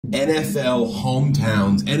NFL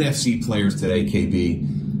hometowns, NFC players today, KB.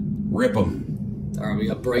 Rip them. All right, we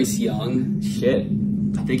got Bryce Young. Shit.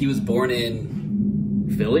 I think he was born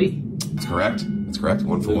in Philly. That's correct. That's correct.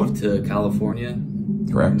 One for Moved to California.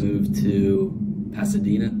 Correct. Moved to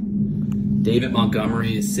Pasadena. David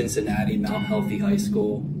Montgomery is Cincinnati, Mount Healthy High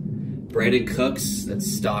School. Brandon Cooks, that's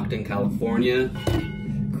Stockton, California.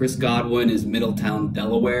 Chris Godwin is Middletown,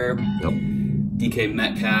 Delaware. Yep. DK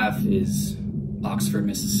Metcalf is Oxford,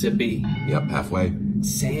 Mississippi. Yep, halfway.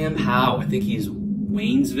 Sam Howe, I think he's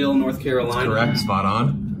Waynesville, North Carolina. Correct, spot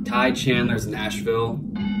on. Ty Chandler's Nashville.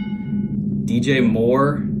 DJ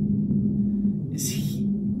Moore, is he?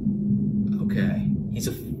 Okay. He's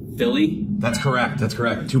a Philly. That's correct, that's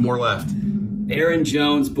correct. Two more left. Aaron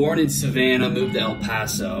Jones, born in Savannah, moved to El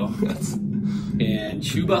Paso. And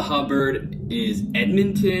Chuba Hubbard is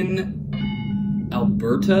Edmonton,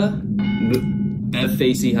 Alberta, Bev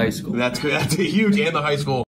Facey High School. That's a huge, and the high school.